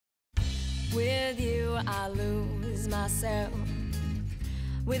With you, I lose myself.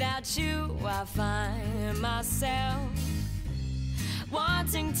 Without you, I find myself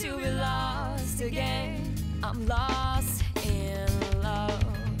wanting to be lost again. I'm lost in love.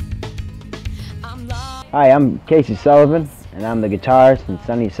 I'm lost. Hi, I'm Casey Sullivan, and I'm the guitarist in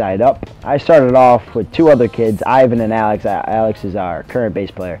Sunny Side Up. I started off with two other kids, Ivan and Alex. Alex is our current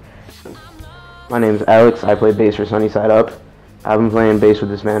bass player. My name is Alex. I play bass for Sunny Side Up. I've been playing bass with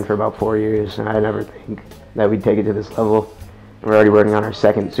this band for about 4 years, and I never think that we'd take it to this level. We're already working on our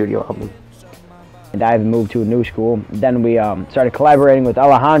second studio album. And Ivan moved to a new school. Then we started collaborating with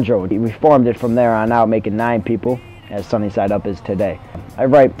Alejandro. We formed it from there on out, making 9 people, as Sunny Side Up is today. I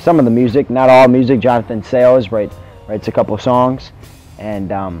write some of the music, not all music. Jonathan Sales writes a couple songs,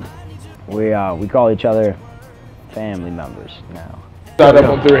 and we call each other family members now. Start up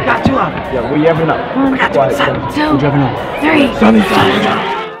on 3. Not too long. Yeah, we having up. 1, 2, 3.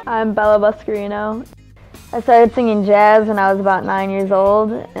 I'm Bella Buscarino. I started singing jazz when I was about 9 years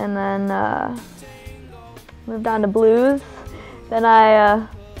old, and then moved on to blues. Then I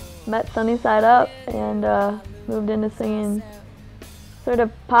met Sunny Side Up and moved into singing sort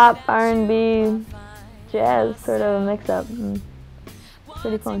of pop, R&B, jazz, sort of a mix-up.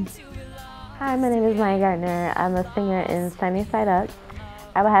 Pretty fun. Hi, my name is Maya Gardner. I'm a singer in Sunny Side Up.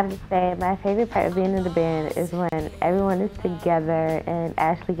 I would have to say my favorite part of being in the band is when everyone is together and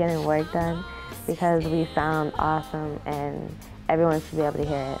actually getting work done, because we sound awesome and everyone should be able to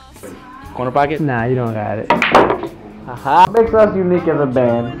hear it. Corner pocket? Nah, you don't got it. What makes us unique as a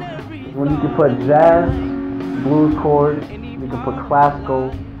band, when you can put jazz, blues chords, you can put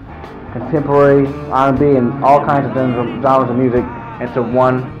classical, contemporary, R&B, and all kinds of genres of music into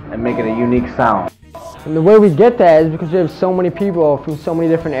one and make it a unique sound. And the way we get that is because we have so many people from so many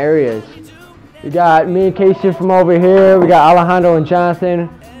different areas. We got me and Casey from over here, we got Alejandro and Jonathan,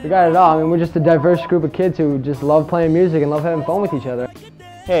 we got it all. I mean, we're just a diverse group of kids who just love playing music and love having fun with each other.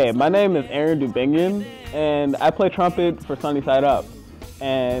 Hey, my name is Aaron Dubingian, and I play trumpet for Sunny Side Up.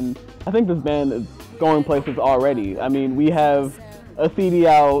 And I think this band is going places already. I mean, we have a CD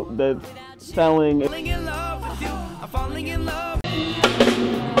out that's selling. Falling in love with you. I'm falling in love.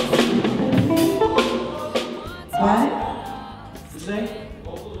 What?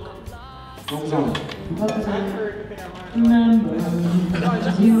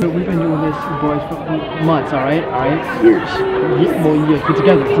 We've been doing this, boys, for months, alright? Years. Well, years, but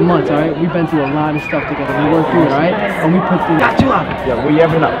together for months, alright? We've been through a lot of stuff together. We worked through it, alright? And we put through. Not too long. Yeah, we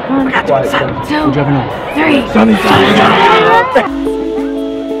having up. 1, 2, 3. Sunny Side Up.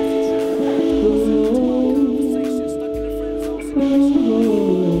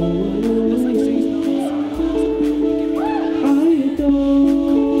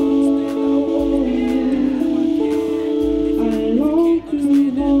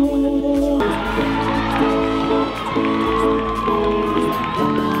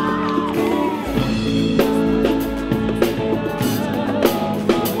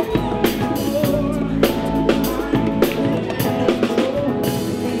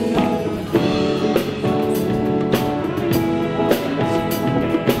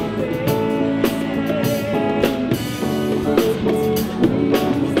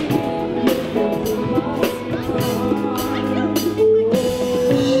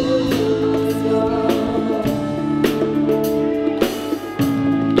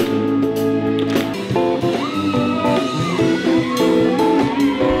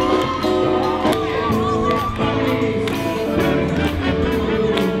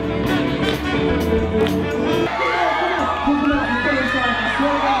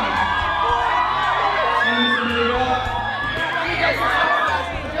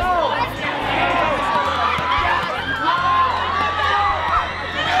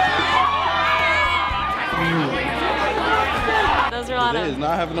 Those are a lot of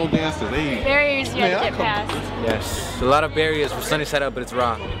not having no dances. barriers you have to get past. Yes, a lot of barriers for Sunny Side Up, but it's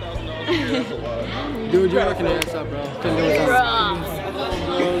raw. Dude, you're working your ass up, bro. Couldn't do it without us.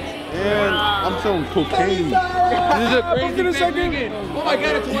 And I'm selling cocaine. This is a crazy thing. Oh my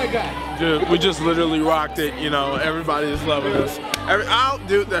God, it's a white guy. Dude, we just literally rocked it, you know. Everybody is loving us. Ow,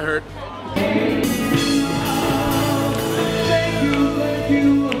 dude, that hurt.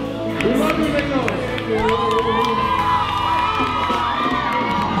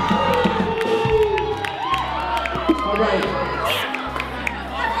 All right.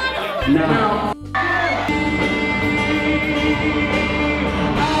 Now.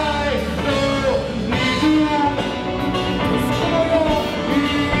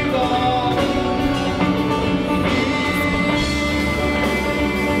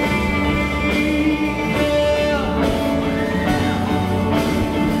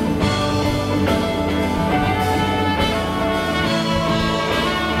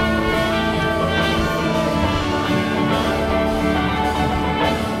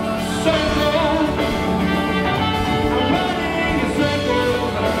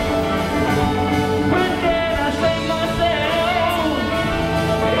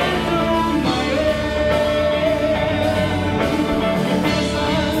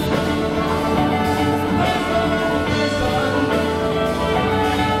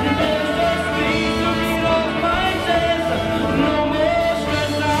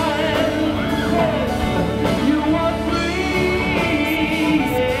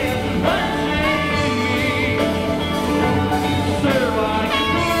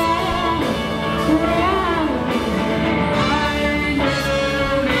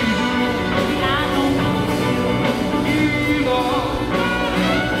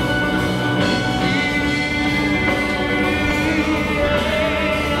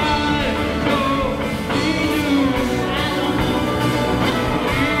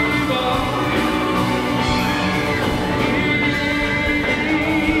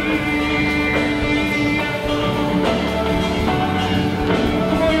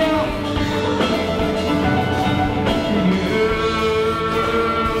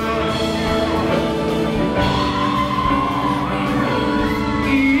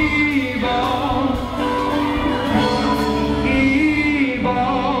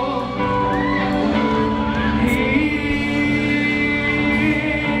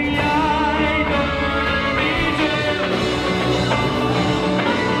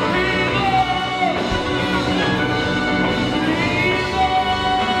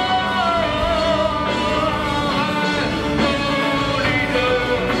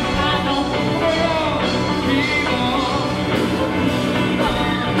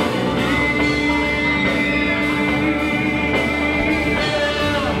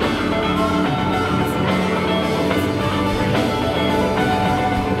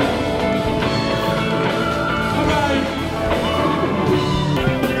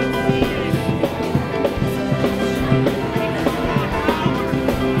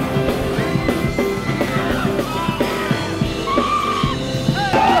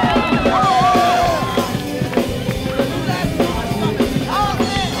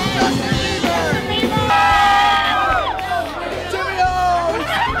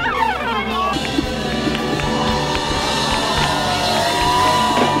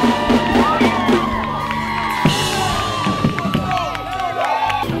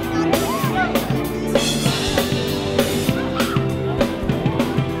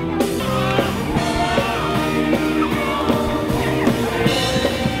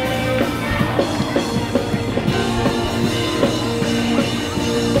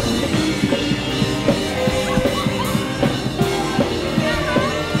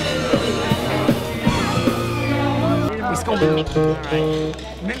 It's gonna be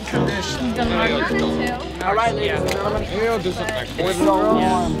mint condition. All right, ladies and gentlemen. We'll do something like this. You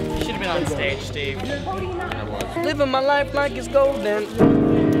should have been on stage, Steve. Living my life like it's golden.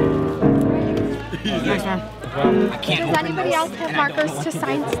 Does anybody else have markers to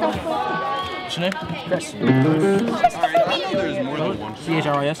sign stuff with? What's your name? Chris. There's more than one.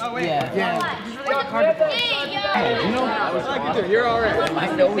 CHRIS? Yeah. Hey, you know, you're alright. My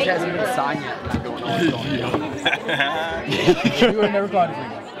nose hasn't even signed yet. You would have never caught it.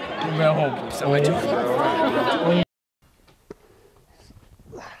 You've been home. So I took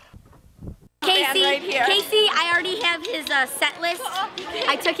Casey, I already have his set list.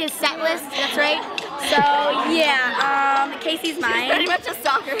 I took his set list, that's right. So yeah, Casey's mine. He's pretty much a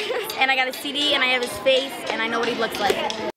stalker. And I got a CD and I have his face and I know what he looks like.